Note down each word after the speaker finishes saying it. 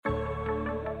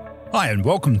Hi and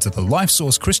welcome to the Life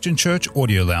Source Christian Church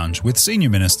Audio Lounge with Senior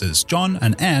Ministers John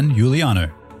and Anne Giuliano.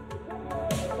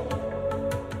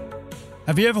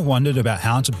 Have you ever wondered about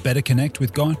how to better connect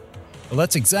with God? Well,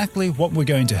 that's exactly what we're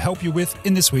going to help you with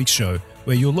in this week's show,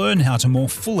 where you'll learn how to more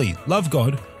fully love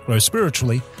God, grow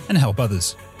spiritually, and help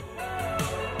others.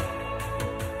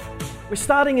 We're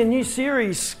starting a new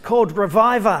series called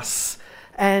Revive Us,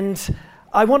 and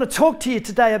I want to talk to you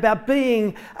today about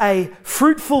being a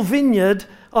fruitful vineyard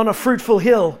on a fruitful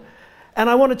hill. And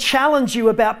I want to challenge you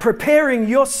about preparing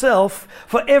yourself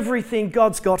for everything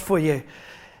God's got for you.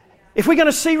 If we're going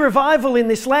to see revival in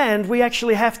this land, we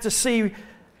actually have to see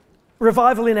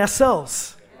revival in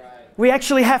ourselves. We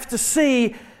actually have to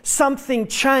see something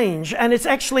change, and it's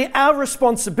actually our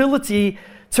responsibility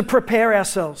to prepare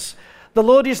ourselves. The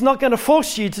Lord is not going to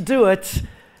force you to do it.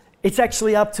 It's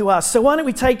actually up to us. So why don't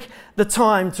we take the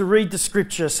time to read the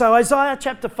scripture? So Isaiah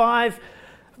chapter 5,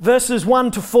 verses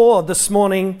 1 to 4 this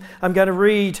morning, I'm going to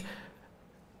read.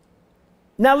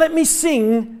 Now let me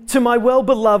sing to my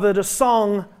well-beloved a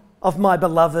song of my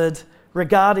beloved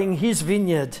regarding his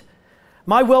vineyard.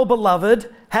 My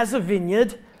well-beloved has a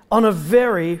vineyard on a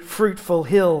very fruitful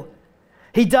hill.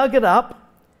 He dug it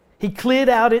up, he cleared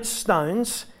out its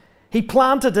stones, he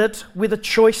planted it with a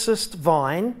choicest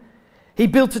vine, he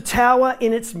built a tower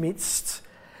in its midst,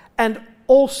 and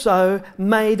also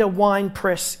made a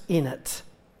winepress in it.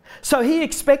 So he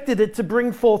expected it to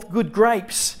bring forth good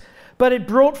grapes, but it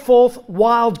brought forth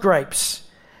wild grapes.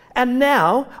 And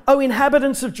now, O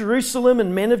inhabitants of Jerusalem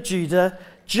and men of Judah,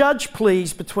 judge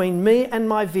please between me and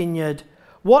my vineyard.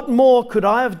 What more could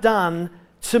I have done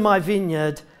to my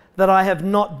vineyard that I have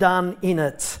not done in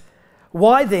it?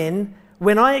 Why then,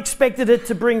 when I expected it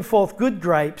to bring forth good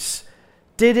grapes,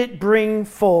 did it bring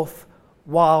forth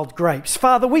wild grapes?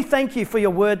 Father, we thank you for your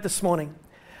word this morning.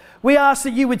 We ask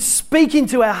that you would speak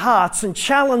into our hearts and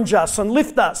challenge us and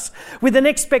lift us with an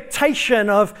expectation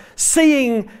of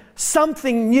seeing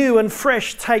something new and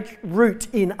fresh take root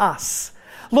in us.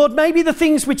 Lord, maybe the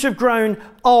things which have grown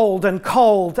old and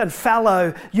cold and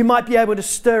fallow, you might be able to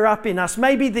stir up in us.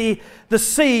 Maybe the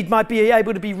seed might be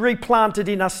able to be replanted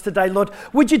in us today. Lord,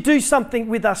 would you do something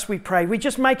with us, we pray. We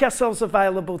just make ourselves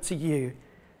available to you.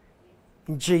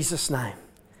 In Jesus' name,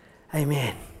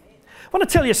 amen. I want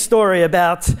to tell you a story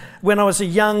about when I was a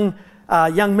young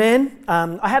man.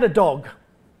 I had a dog.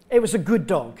 It was a good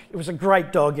dog. It was a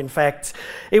great dog, in fact.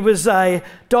 It was a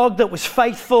dog that was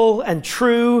faithful and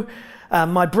true.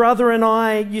 My brother and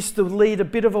I used to lead a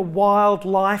bit of a wild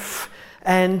life,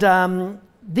 and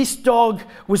this dog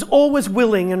was always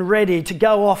willing and ready to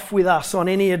go off with us on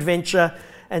any adventure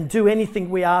and do anything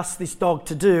we asked this dog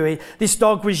to do. This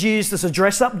dog was used as a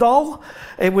dress-up doll.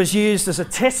 It was used as a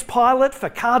test pilot for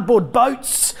cardboard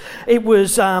boats. It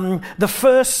was the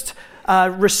first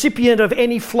recipient of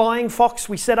any flying fox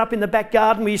we set up in the back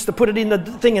garden. We used to put it in the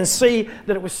thing and see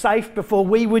that it was safe before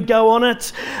we would go on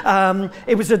it.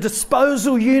 It was a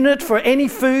disposal unit for any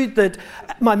food that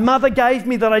my mother gave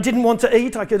me that I didn't want to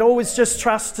eat. I could always just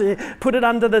trust to put it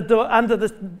under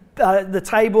the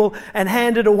table and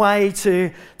hand it away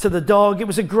to the dog. It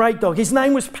was a great dog. His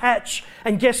name was Patch,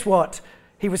 and guess what?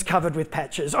 He was covered with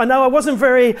patches. I know I wasn't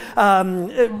very,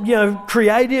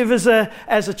 creative as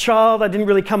a child. I didn't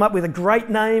really come up with a great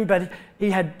name, but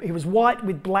he was white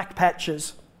with black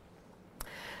patches.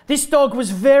 This dog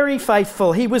was very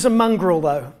faithful. He was a mongrel,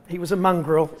 though. He was a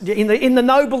mongrel in the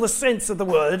noblest sense of the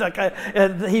word. Okay,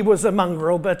 he was a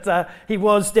mongrel, but he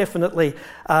was definitely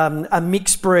a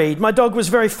mixed breed. My dog was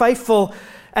very faithful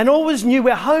and always knew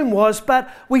where home was, but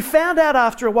we found out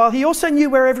after a while he also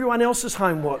knew where everyone else's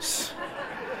home was.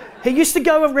 He used to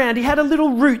go around, he had a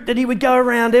little route that he would go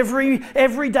around every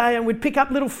day and would pick up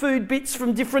little food bits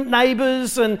from different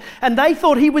neighbours, and they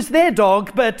thought he was their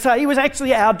dog, but he was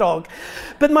actually our dog.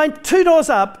 But my two doors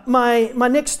up, my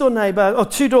next door neighbour, or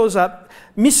 2 doors up,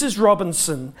 Mrs.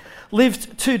 Robinson,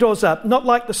 lived 2 doors up, not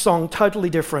like the song, totally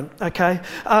different, okay?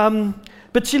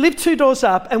 But she lived 2 doors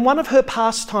up, and one of her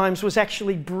pastimes was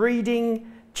actually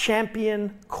breeding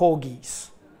champion corgis.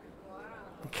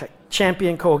 Okay,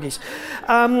 champion corgis.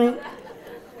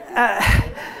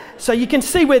 So you can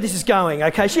see where this is going,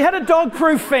 okay? She had a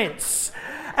dog-proof fence.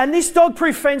 And this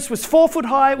dog-proof fence was 4 foot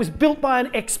high. It was built by an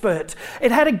expert.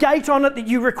 It had a gate on it that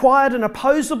you required an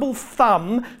opposable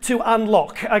thumb to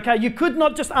unlock, okay? You could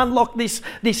not just unlock this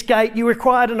gate. You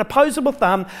required an opposable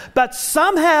thumb. But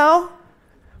somehow,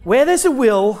 where there's a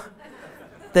will,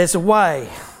 there's a way.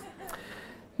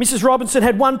 Mrs. Robinson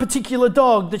had one particular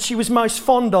dog that she was most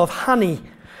fond of, Honey.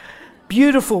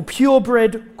 Beautiful,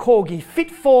 purebred corgi,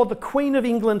 fit for the Queen of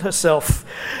England herself.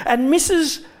 And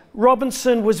Mrs.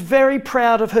 Robinson was very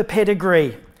proud of her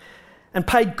pedigree. and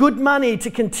paid good money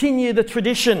to continue the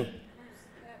tradition.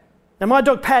 Now, my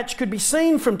dog Patch could be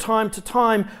seen from time to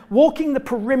time walking the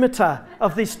perimeter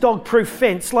of this dog-proof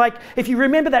fence. Like, if you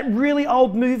remember that really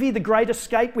old movie, The Great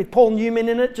Escape, with Paul Newman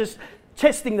in it, just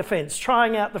testing the fence,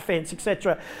 trying out the fence,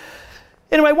 etc.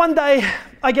 Anyway, one day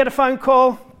I get a phone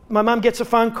call. My mum gets a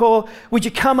phone call. Would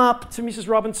you come up to Mrs.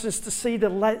 Robinson's to see the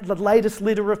latest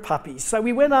litter of puppies? So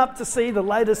we went up to see the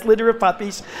latest litter of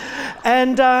puppies.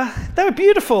 And they were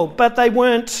beautiful, but they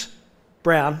weren't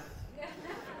brown.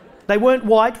 They weren't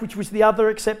white, which was the other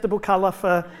acceptable colour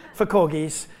for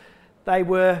corgis. They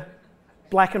were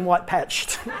black and white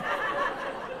patched.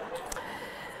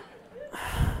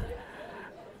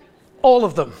 All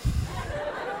of them.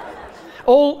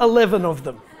 All 11 of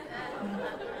them.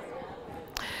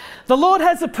 The Lord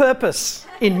has a purpose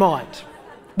in mind.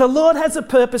 The Lord has a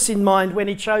purpose in mind when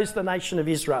he chose the nation of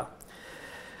Israel.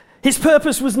 His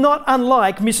purpose was not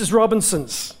unlike Mrs.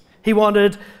 Robinson's. He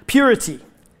wanted purity.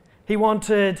 He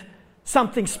wanted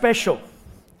something special.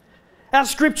 Our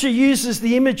scripture uses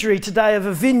the imagery today of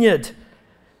a vineyard.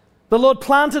 The Lord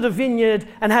planted a vineyard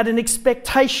and had an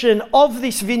expectation of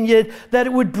this vineyard that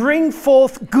it would bring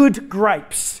forth good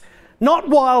grapes. Not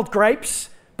wild grapes,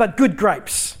 but good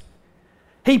grapes.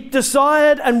 He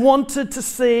desired and wanted to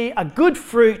see a good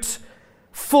fruit,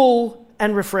 full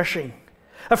and refreshing.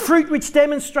 A fruit which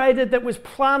demonstrated that was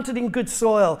planted in good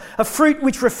soil. A fruit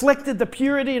which reflected the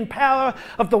purity and power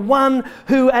of the one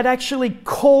who had actually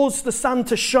caused the sun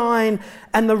to shine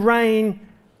and the rain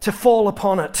to fall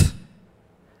upon it.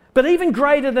 But even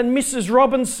greater than Mrs.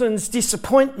 Robinson's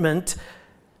disappointment,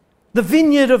 the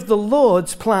vineyard of the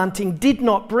Lord's planting did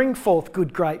not bring forth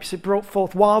good grapes. It brought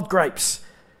forth wild grapes.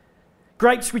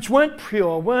 Grapes which weren't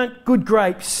pure, weren't good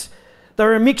grapes. They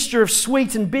were a mixture of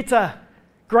sweet and bitter.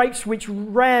 Grapes which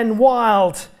ran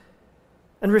wild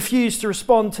and refused to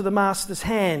respond to the master's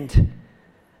hand.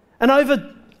 And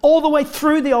all the way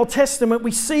through the Old Testament,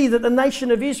 we see that the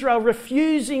nation of Israel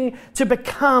refusing to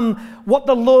become what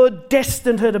the Lord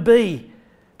destined her to be.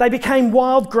 They became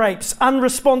wild grapes,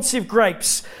 unresponsive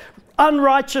grapes,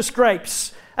 unrighteous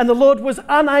grapes, and the Lord was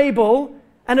unable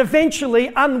and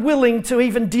eventually unwilling to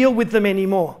even deal with them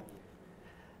anymore.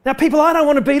 Now, people, I don't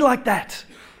want to be like that.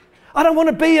 I don't want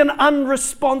to be an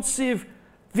unresponsive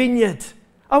vineyard.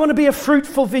 I want to be a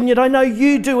fruitful vineyard. I know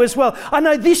you do as well. I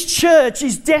know this church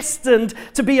is destined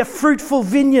to be a fruitful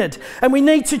vineyard, and we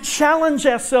need to challenge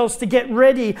ourselves to get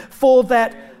ready for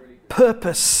that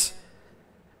purpose.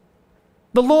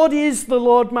 The Lord is the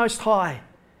Lord Most High.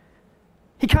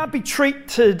 He can't be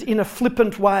treated in a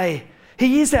flippant way.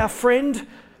 He is our friend,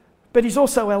 but he's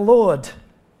also our Lord.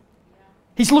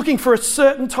 He's looking for a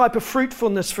certain type of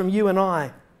fruitfulness from you and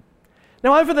I.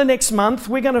 Now, over the next month,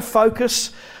 we're going to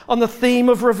focus on the theme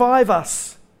of revive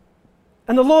us.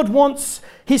 And the Lord wants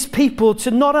his people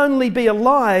to not only be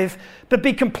alive, but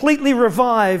be completely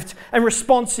revived and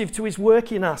responsive to his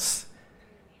work in us.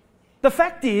 The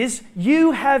fact is,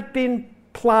 you have been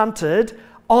planted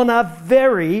on a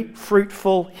very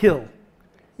fruitful hill.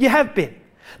 You have been.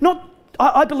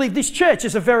 I believe this church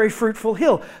is a very fruitful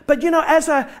hill. But you know, as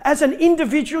an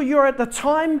individual, you're at the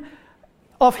time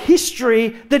of history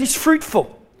that is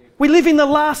fruitful. We live in the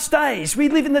last days. We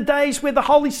live in the days where the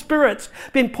Holy Spirit's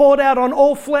been poured out on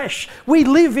all flesh. We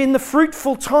live in the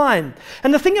fruitful time.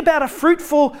 And the thing about a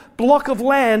fruitful block of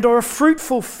land or a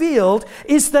fruitful field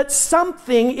is that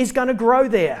something is going to grow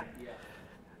there.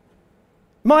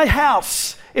 My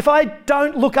house, if I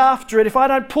don't look after it, if I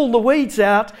don't pull the weeds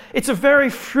out, it's a very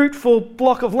fruitful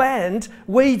block of land.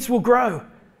 Weeds will grow.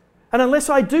 And unless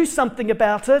I do something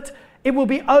about it, it will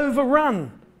be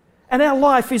overrun. And our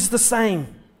life is the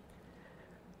same.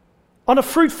 On a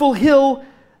fruitful hill,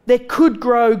 there could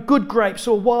grow good grapes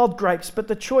or wild grapes, but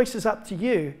the choice is up to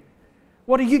you.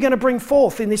 What are you going to bring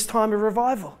forth in this time of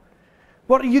revival?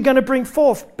 What are you going to bring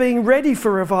forth being ready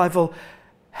for revival?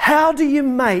 How do you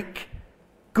make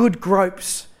good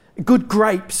grapes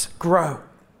grow?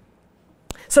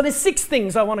 So there's 6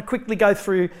 things I want to quickly go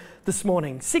through this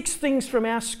morning. 6 things from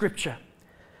our scripture.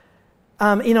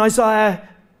 In Isaiah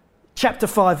chapter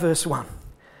 5, verse 1.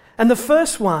 And the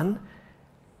first one,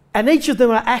 and each of them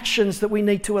are actions that we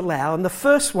need to allow, and the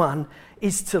first one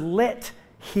is to let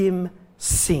him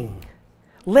sing.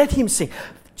 Let him sing.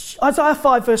 Isaiah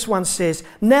 5 verse 1 says,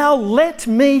 "Now let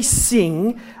me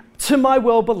sing to my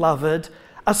well-beloved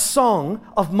a song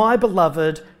of my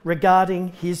beloved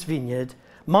regarding his vineyard.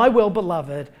 My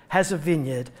well-beloved has a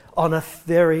vineyard on a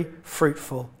very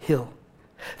fruitful hill."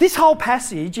 This whole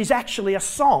passage is actually a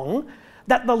song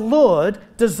that the Lord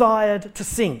desired to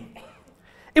sing.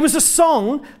 It was a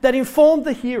song that informed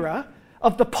the hearer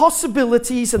of the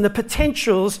possibilities and the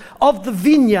potentials of the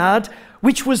vineyard,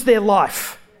 which was their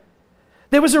life.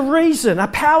 There was a reason, a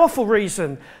powerful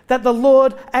reason, that the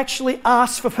Lord actually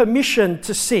asked for permission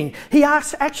to sing. He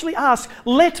actually asked,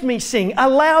 let me sing,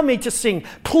 allow me to sing.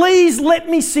 Please let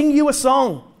me sing you a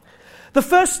song. The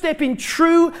first step in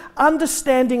true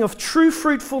understanding of true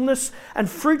fruitfulness and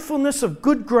fruitfulness of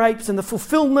good grapes and the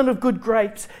fulfillment of good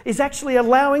grapes is actually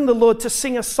allowing the Lord to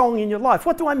sing a song in your life.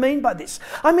 What do I mean by this?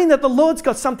 I mean that the Lord's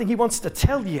got something He wants to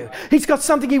tell you. He's got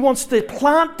something He wants to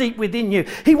plant deep within you.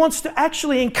 He wants to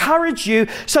actually encourage you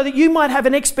so that you might have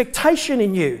an expectation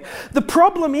in you. The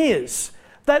problem is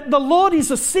that the Lord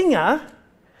is a singer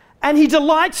and He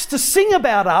delights to sing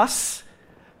about us,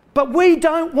 but we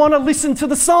don't want to listen to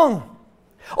the song.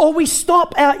 Or we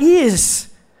stop our ears.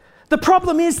 The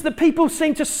problem is that people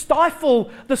seem to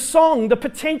stifle the song, the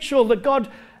potential that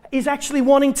God is actually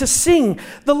wanting to sing.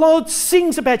 The Lord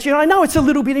sings about you. And I know it's a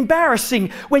little bit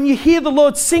embarrassing when you hear the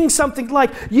Lord sing something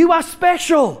like, you are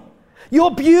special,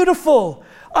 you're beautiful,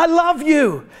 I love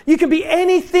you, you can be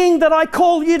anything that I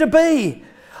call you to be.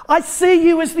 I see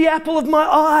you as the apple of my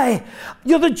eye,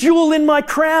 you're the jewel in my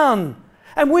crown.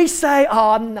 And we say,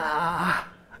 oh, nah,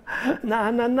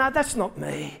 that's not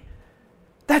me.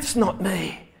 That's not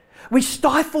me. We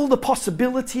stifle the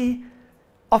possibility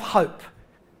of hope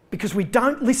because we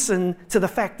don't listen to the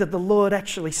fact that the Lord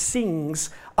actually sings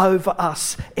over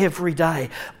us every day.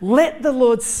 Let the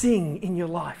Lord sing in your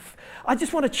life. I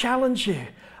just want to challenge you.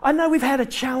 I know we've had a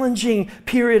challenging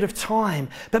period of time,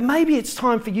 but maybe it's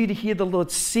time for you to hear the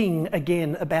Lord sing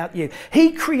again about you.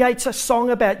 He creates a song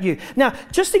about you. Now,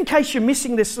 just in case you're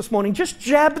missing this morning, just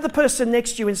jab the person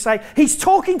next to you and say, He's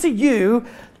talking to you.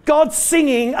 God's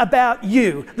singing about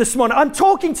you this morning. I'm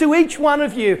talking to each one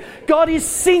of you. God is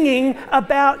singing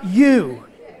about you.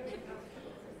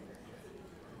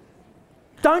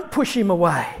 Don't push Him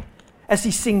away as He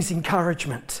sings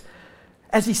encouragement,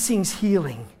 as He sings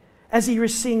healing, as He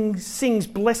sings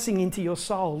blessing into your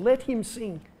soul. Let Him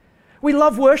sing. We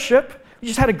love worship. We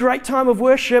just had a great time of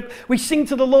worship. We sing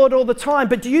to the Lord all the time.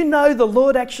 But do you know the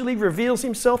Lord actually reveals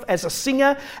Himself as a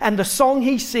singer, and the song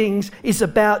He sings is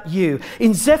about you?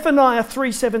 In Zephaniah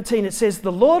 3:17 it says,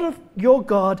 the Lord of your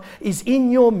God is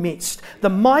in your midst. The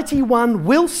mighty one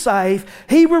will save.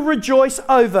 He will rejoice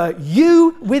over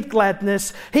you with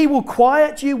gladness. He will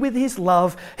quiet you with His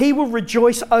love. He will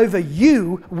rejoice over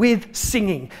you with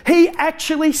singing. He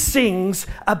actually sings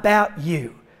about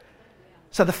you.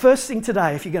 So the first thing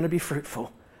today, if you're going to be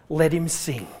fruitful, let Him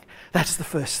sing. That's the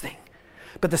first thing.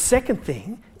 But the second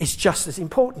thing is just as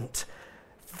important.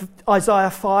 Isaiah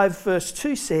 5 verse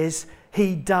 2 says,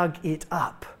 He dug it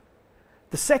up.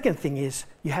 The second thing is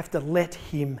you have to let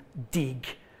Him dig.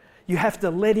 You have to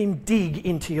let Him dig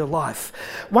into your life.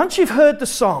 Once you've heard the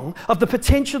song of the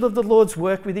potential of the Lord's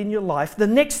work within your life, the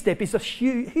next step is a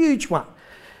huge one.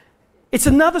 It's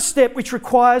another step which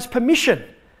requires permission.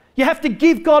 You have to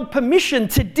give God permission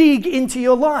to dig into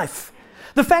your life.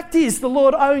 The fact is, the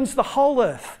Lord owns the whole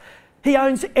earth. He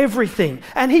owns everything.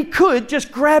 And He could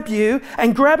just grab you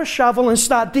and grab a shovel and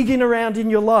start digging around in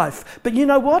your life. But you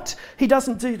know what? He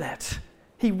doesn't do that.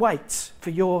 He waits for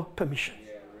your permission.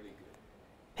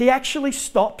 He actually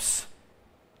stops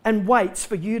and waits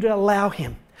for you to allow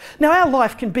Him. Now, our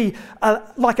life can be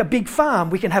like a big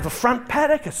farm. We can have a front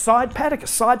paddock, a side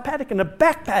paddock, and a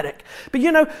back paddock. But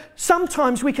you know,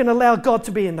 sometimes we can allow God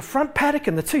to be in the front paddock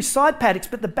and the two side paddocks,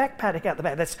 but the back paddock out the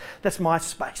back, that's my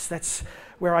space. That's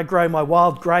where I grow my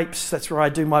wild grapes. That's where I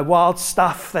do my wild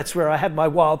stuff. That's where I have my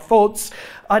wild thoughts.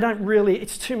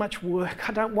 It's too much work.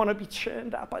 I don't want to be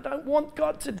churned up. I don't want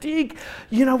God to dig.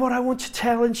 You know what I want to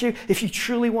challenge you? If you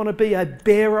truly want to be a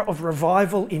bearer of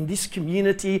revival in this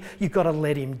community, you've got to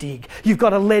let Him dig. You've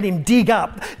got to let Him dig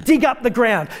up the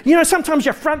ground. You know, sometimes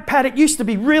your front paddock used to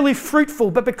be really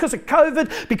fruitful, but because of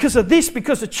COVID, because of this,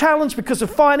 because of challenge, because of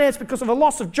finance, because of a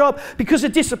loss of job, because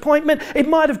of disappointment, it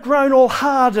might have grown all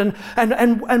hard and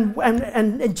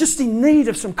just in need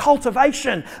of some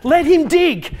cultivation. Let Him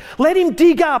dig. Let Him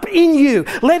dig up in you.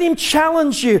 Let Him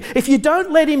challenge you. If you don't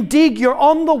let Him dig, you're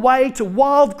on the way to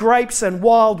wild grapes and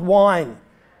wild wine.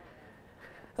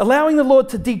 Allowing the Lord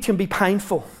to dig can be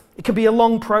painful. It can be a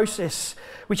long process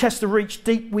which has to reach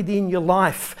deep within your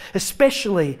life,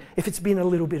 especially if it's been a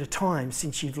little bit of time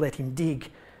since you've let Him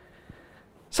dig.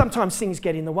 Sometimes things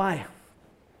get in the way.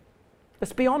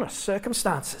 Let's be honest,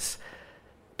 circumstances,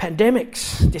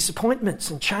 pandemics,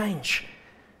 disappointments and change.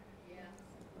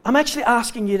 I'm actually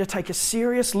asking you to take a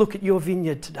serious look at your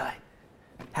vineyard today.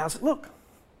 How's it look?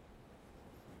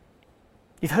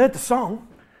 You've heard the song,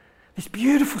 this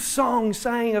beautiful song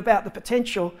saying about the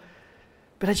potential,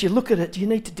 but as you look at it, do you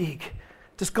need to dig?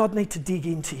 Does God need to dig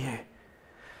into you?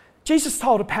 Jesus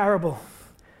told a parable.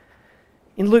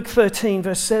 In Luke 13,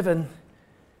 verse 7,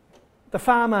 the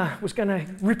farmer was going to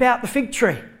rip out the fig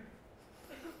tree.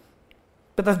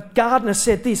 But the gardener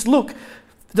said this,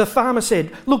 the farmer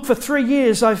said, "Look, for 3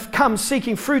 years I've come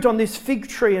seeking fruit on this fig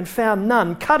tree and found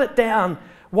none. Cut it down.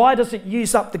 Why does it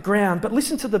use up the ground?" But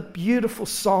listen to the beautiful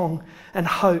song and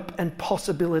hope and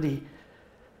possibility.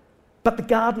 But the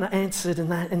gardener answered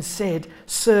and said,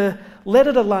 "Sir, let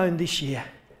it alone this year.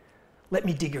 Let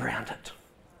me dig around it.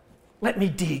 Let me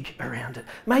dig around it."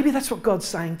 Maybe that's what God's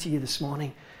saying to you this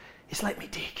morning, is let me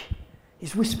dig.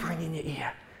 He's whispering in your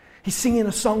ear. He's singing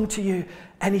a song to you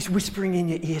and he's whispering in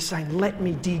your ear saying, let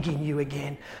me dig in you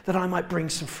again, that I might bring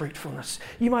some fruitfulness.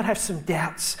 You might have some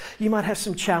doubts. You might have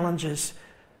some challenges,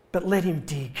 but let him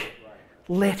dig.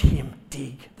 Let him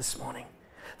dig this morning.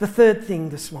 The third thing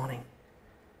this morning,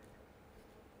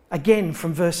 again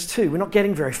from verse 2. We're not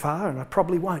getting very far, and I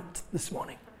probably won't this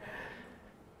morning.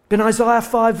 But in Isaiah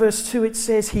 5 verse 2 it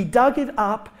says, he dug it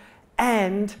up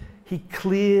and he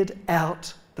cleared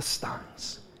out the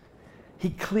stones. He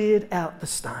cleared out the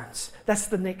stones. That's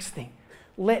the next thing.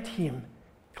 Let him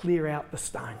clear out the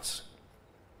stones.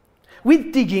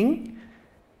 With digging,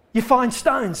 you find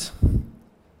stones.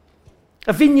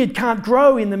 A vineyard can't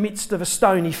grow in the midst of a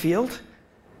stony field.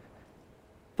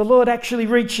 The Lord actually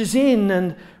reaches in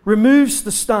and removes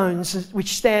the stones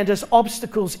which stand as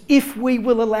obstacles if we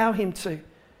will allow him to.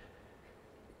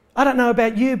 I don't know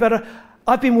about you, but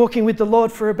I've been walking with the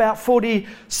Lord for about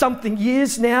 40-something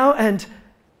years now, and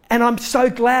I'm so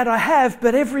glad I have,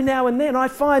 but every now and then I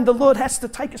find the Lord has to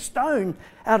take a stone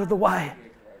out of the way.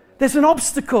 There's an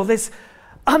obstacle, there's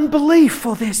unbelief,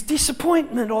 or there's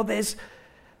disappointment, or there's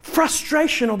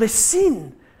frustration, or there's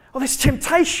sin, or there's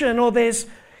temptation, or there's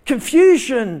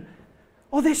confusion,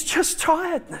 or there's just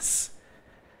tiredness.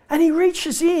 And he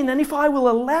reaches in, and if I will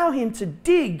allow him to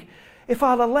dig, if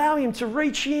I'll allow him to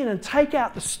reach in and take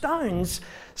out the stones,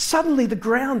 suddenly the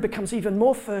ground becomes even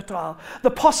more fertile.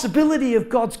 The possibility of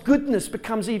God's goodness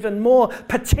becomes even more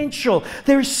potential.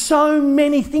 There are so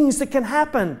many things that can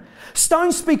happen.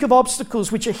 Stones speak of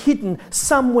obstacles which are hidden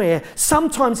somewhere,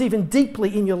 sometimes even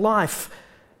deeply in your life.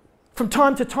 From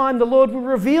time to time, the Lord will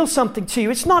reveal something to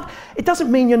you. It doesn't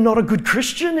mean you're not a good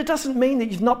Christian. It doesn't mean that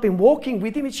you've not been walking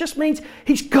with him. It just means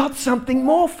he's got something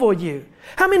more for you.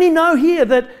 How many know here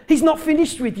that he's not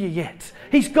finished with you yet?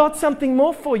 He's got something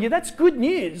more for you. That's good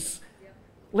news.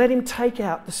 Let him take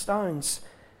out the stones.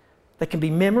 They can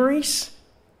be memories.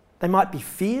 They might be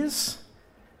fears.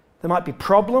 They might be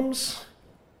problems.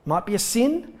 Might be a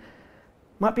sin.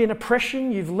 Might be an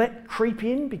oppression you've let creep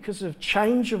in because of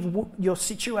change of your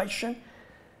situation.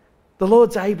 The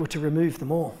Lord's able to remove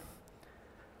them all.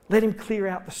 Let him clear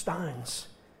out the stones,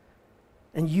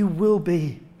 and you will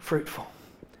be fruitful.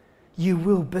 You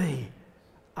will be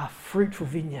a fruitful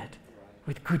vineyard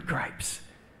with good grapes.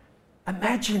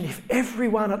 Imagine if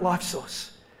everyone at Life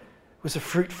Source was a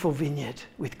fruitful vineyard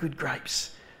with good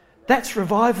grapes. That's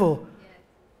revival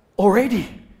already,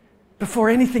 before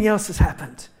anything else has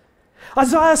happened.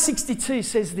 Isaiah 62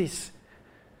 says this.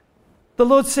 The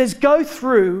Lord says, go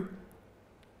through,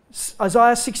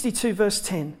 Isaiah 62 verse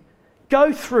 10,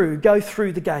 go through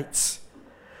the gates.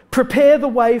 Prepare the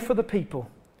way for the people.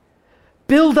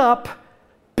 Build up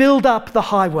the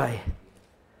highway.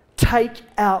 Take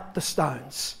out the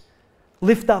stones.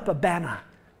 Lift up a banner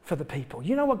for the people.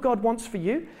 You know what God wants for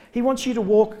you? He wants you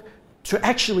to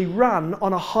actually run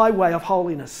on a highway of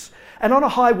holiness. And on a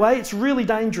highway, it's really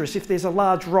dangerous if there's a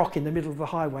large rock in the middle of the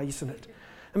highway, isn't it?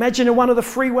 Imagine in one of the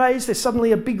freeways, there's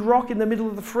suddenly a big rock in the middle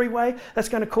of the freeway. That's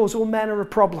going to cause all manner of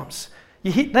problems.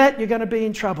 You hit that, you're going to be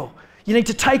in trouble. You need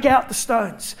to take out the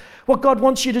stones. What God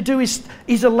wants you to do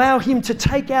is allow him to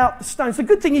take out the stones. The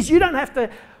good thing is you don't have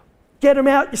to get them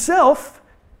out yourself.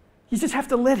 You just have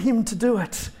to let him to do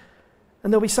it.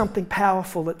 And there'll be something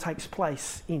powerful that takes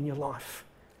place in your life.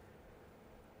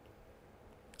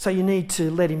 So you need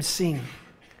to let him sing.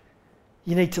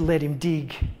 You need to let him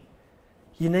dig.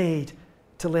 You need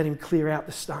to let him clear out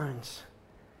the stones.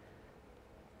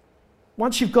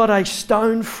 Once you've got a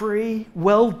stone-free,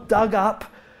 well dug up,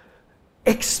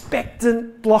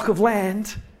 expectant block of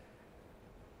land,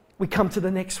 we come to the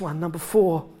next one, number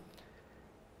 4.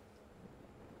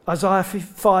 Isaiah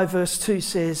 5 verse 2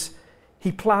 says,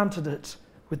 he planted it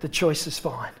with the choicest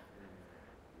vine.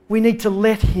 We need to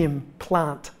let him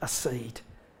plant a seed.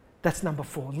 That's number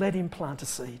 4. Let him plant a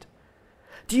seed.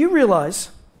 Do you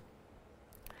realise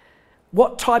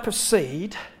what type of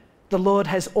seed the Lord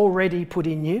has already put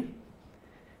in you?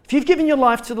 If you've given your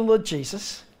life to the Lord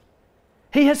Jesus,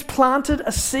 he has planted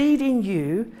a seed in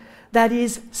you that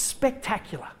is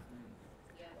spectacular.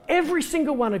 Every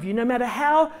single one of you, no matter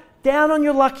how down on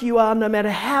your luck you are, no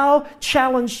matter how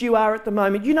challenged you are at the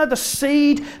moment, you know the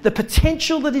seed, the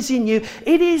potential that is in you,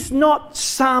 it is not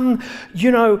some,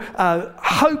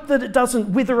 hope that it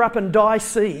doesn't wither up and die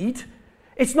seed.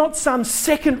 It's not some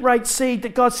second-rate seed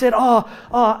that God said,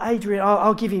 Adrian,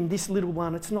 I'll give him this little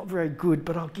one. It's not very good,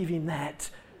 but I'll give him that.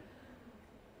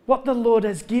 What the Lord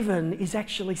has given is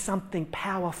actually something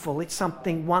powerful. It's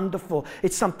something wonderful.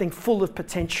 It's something full of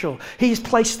potential. He's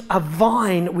placed a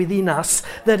vine within us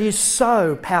that is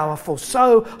so powerful,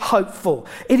 so hopeful.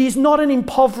 It is not an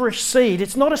impoverished seed.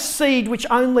 It's not a seed which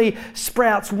only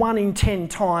sprouts 1 in 10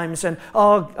 times and,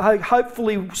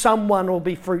 hopefully someone will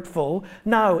be fruitful.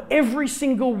 No, every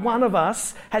single one of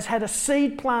us has had a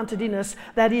seed planted in us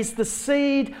that is the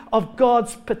seed of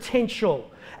God's potential.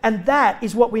 And that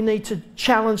is what we need to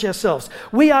challenge ourselves.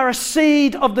 We are a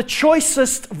seed of the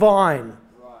choicest vine,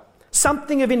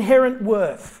 something of inherent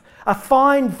worth, a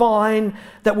fine vine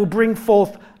that will bring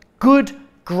forth good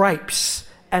grapes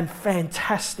and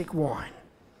fantastic wine.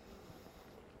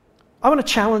 I want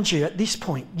to challenge you at this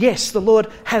point. Yes, the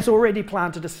Lord has already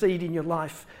planted a seed in your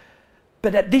life,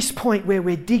 but at this point where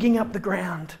we're digging up the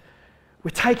ground,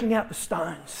 we're taking out the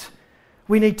stones,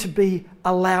 we need to be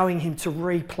allowing Him to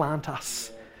replant us.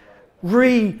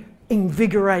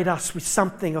 Reinvigorate us with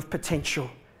something of potential.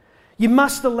 You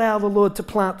must allow the Lord to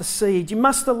plant the seed. You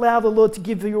must allow the Lord to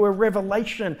give you a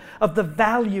revelation of the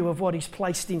value of what He's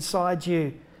placed inside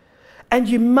you. And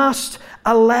you must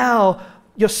allow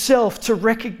yourself to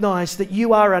recognize that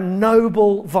you are a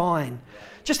noble vine.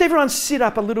 Just everyone sit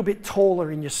up a little bit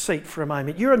taller in your seat for a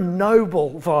moment. You're a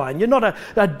noble vine. You're not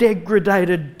a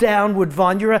degraded downward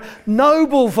vine. You're a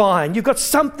noble vine. You've got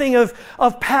something of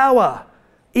power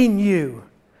in you.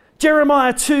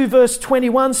 Jeremiah 2 verse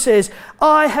 21 says,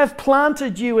 I have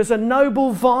planted you as a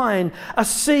noble vine, a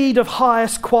seed of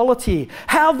highest quality.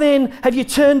 How then have you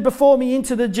turned before me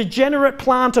into the degenerate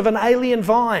plant of an alien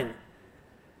vine?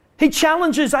 He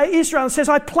challenges Israel and says,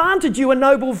 I planted you a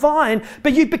noble vine,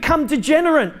 but you've become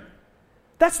degenerate.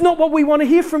 That's not what we want to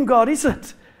hear from God, is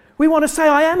it? We want to say,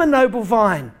 I am a noble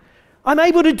vine. I'm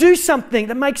able to do something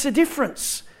that makes a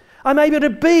difference. I'm able to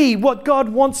be what God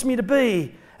wants me to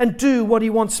be and do what He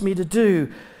wants me to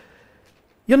do.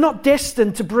 You're not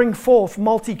destined to bring forth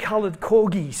multicoloured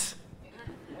corgis.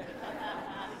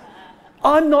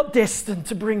 I'm not destined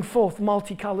to bring forth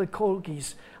multicoloured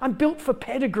corgis. I'm built for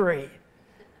pedigree.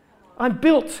 I'm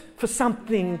built for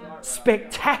something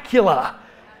spectacular.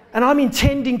 And I'm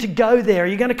intending to go there. Are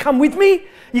you going to come with me?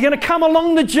 You're going to come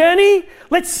along the journey?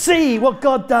 Let's see what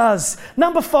God does.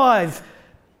 Number 5,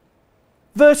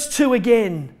 verse 2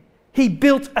 again. He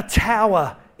built a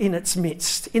tower in its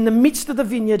midst. In the midst of the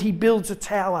vineyard, He builds a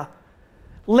tower.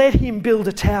 Let Him build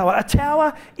a tower. A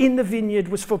tower in the vineyard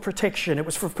was for protection. It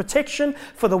was for protection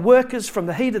for the workers from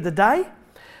the heat of the day,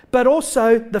 but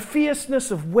also the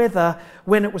fierceness of weather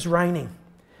when it was raining.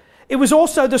 It was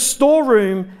also the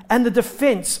storeroom and the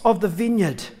defense of the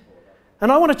vineyard.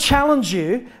 And I want to challenge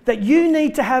you that you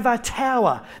need to have a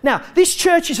tower. Now, this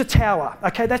church is a tower,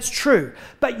 okay, that's true.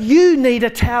 But you need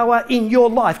a tower in your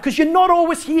life because you're not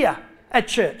always here at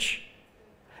church.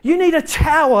 You need a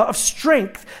tower of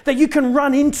strength that you can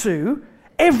run into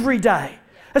every day,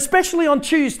 especially on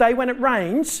Tuesday when it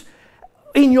rains.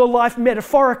 In your life,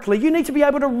 metaphorically, you need to be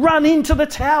able to run into the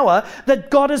tower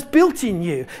that God has built in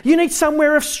you. You need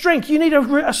somewhere of strength. You need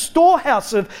a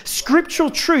storehouse of scriptural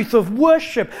truth, of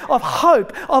worship, of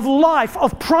hope, of life,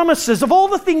 of promises, of all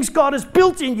the things God has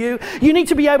built in you. You need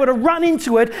to be able to run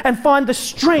into it and find the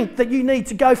strength that you need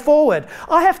to go forward.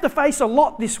 I have to face a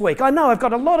lot this week. I know I've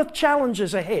got a lot of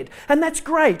challenges ahead, and that's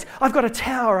great. I've got a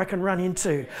tower I can run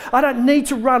into. I don't need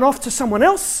to run off to someone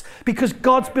else because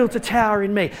God's built a tower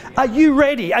in me. Are you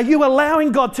ready? Are you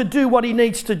allowing God to do what He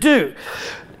needs to do?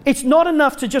 It's not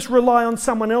enough to just rely on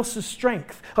someone else's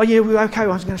strength. Oh yeah, okay, I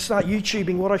was going to start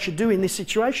YouTubing what I should do in this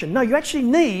situation. No, you actually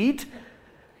need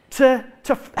to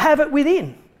have it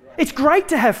within. It's great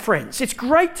to have friends. It's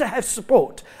great to have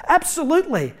support.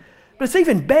 Absolutely. But it's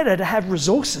even better to have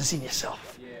resources in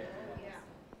yourself.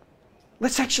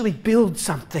 Let's actually build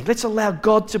something. Let's allow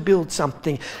God to build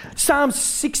something. Psalm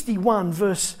 61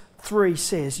 verse 3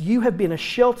 says, you have been a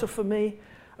shelter for me,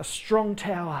 a strong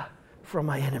tower from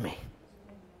my enemy.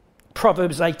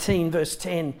 Proverbs 18 verse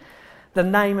 10, the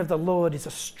name of the Lord is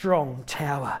a strong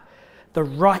tower. The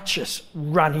righteous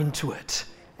run into it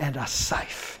and are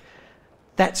safe.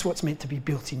 That's what's meant to be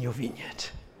built in your vineyard.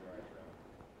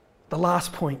 The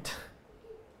last point,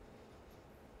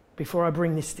 before I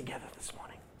bring this together this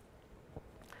morning.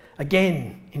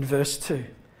 Again in verse 2.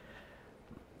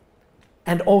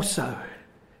 And also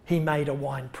He made a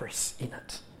winepress in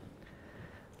it.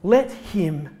 Let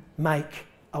Him make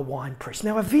a wine press.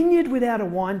 Now, a vineyard without a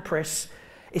wine press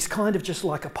is kind of just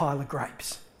like a pile of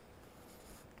grapes.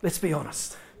 Let's be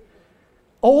honest.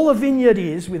 All a vineyard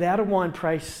is without a wine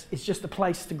press is just a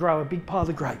place to grow a big pile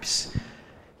of grapes.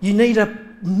 You need a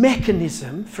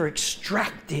mechanism for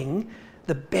extracting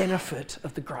the benefit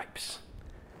of the grapes.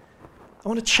 I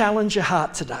want to challenge your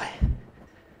heart today.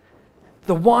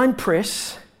 The wine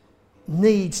press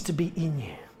needs to be in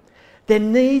you. There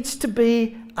needs to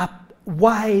be a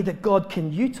way that God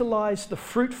can utilize the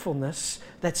fruitfulness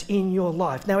that's in your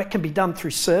life. Now, it can be done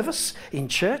through service in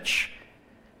church.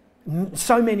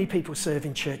 So many people serve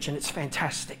in church, and it's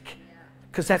fantastic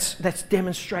because that's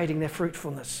demonstrating their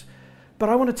fruitfulness. But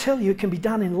I want to tell you, it can be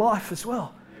done in life as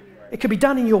well. It can be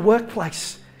done in your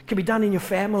workplace. It can be done in your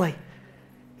family.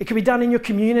 It can be done in your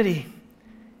community.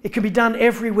 It can be done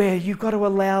everywhere. You've got to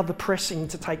allow the pressing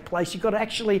to take place. You've got to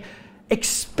actually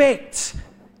expect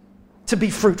to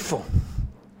be fruitful.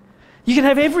 You can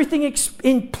have everything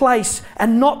in place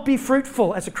and not be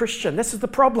fruitful as a Christian. This is the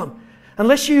problem.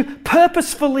 Unless you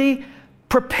purposefully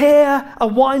prepare a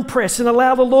wine press and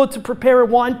allow the Lord to prepare a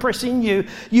wine press in you,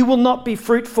 you will not be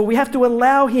fruitful. We have to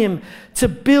allow Him to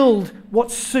build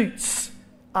what suits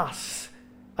us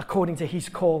according to His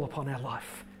call upon our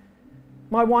life.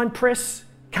 My wine press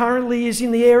currently is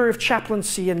in the area of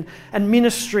chaplaincy and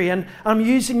ministry, and I'm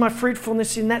using my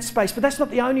fruitfulness in that space. But that's not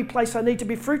the only place I need to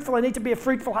be fruitful. I need to be a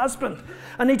fruitful husband.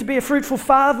 I need to be a fruitful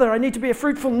father. I need to be a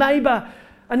fruitful neighbour.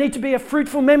 I need to be a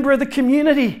fruitful member of the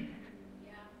community.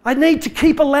 I need to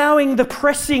keep allowing the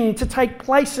pressing to take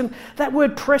place. And that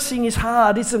word pressing is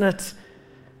hard, isn't it?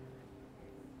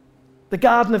 The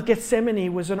Garden of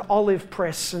Gethsemane was an olive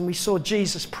press, and we saw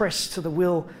Jesus press to the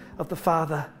will of the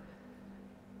Father.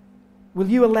 Will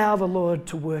you allow the Lord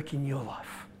to work in your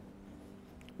life?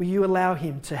 Will you allow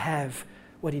Him to have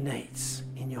what He needs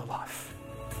in your life?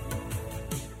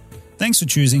 Thanks for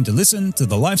choosing to listen to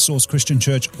the Life Source Christian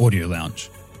Church Audio Lounge.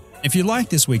 If you like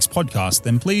this week's podcast,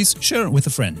 then please share it with a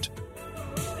friend.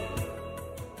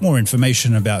 More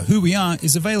information about who we are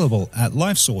is available at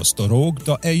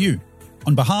lifesource.org.au.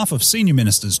 On behalf of Senior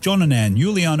Ministers John and Ann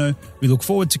Giuliano, we look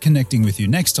forward to connecting with you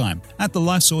next time at the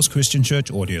Life Source Christian Church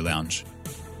Audio Lounge.